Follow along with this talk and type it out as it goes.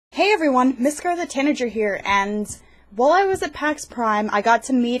Hey everyone, MissScarletTanager here, and while I was at PAX Prime, I got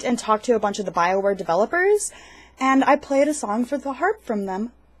to meet and talk to a bunch of the BioWare developers, and I played a song for the Harp from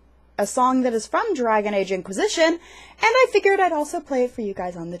them. A song that is from Dragon Age Inquisition, and I figured I'd also play it for you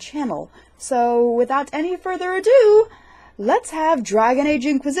guys on the channel. So, without any further ado, let's have Dragon Age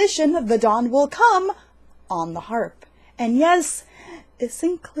Inquisition, The Dawn Will Come, on the Harp. And yes, this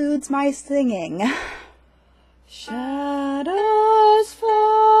includes my singing. Shadows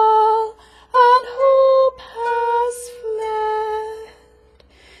fall, and hope has fled.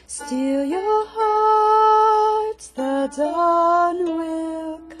 Steel your hearts, the dawn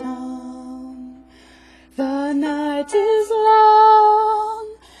will come. The night is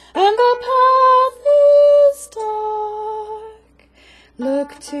long, and the path is dark.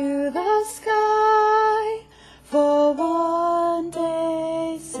 Look to the sky for one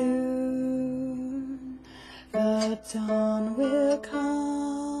day soon. The dawn will come.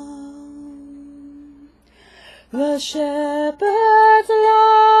 The shepherd's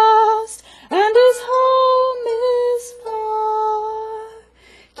lost, and his home is far.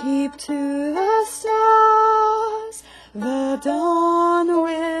 Keep to the stars, the dawn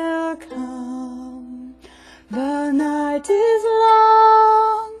will come. The night is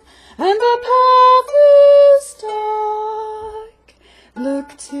long, and the path is dark.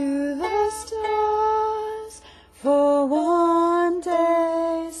 Look to the stars for one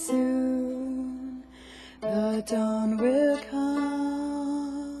day soon. The dawn will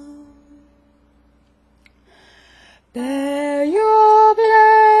come. Bear your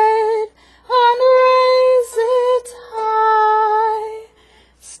blade and raise it high.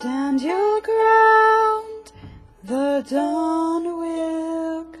 Stand your ground, the dawn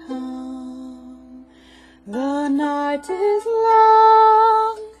will come. The night is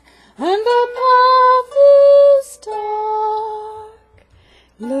long, and the path is dark.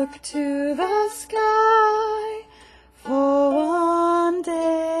 Look to the sky for one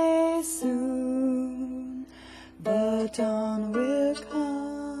day soon. The dawn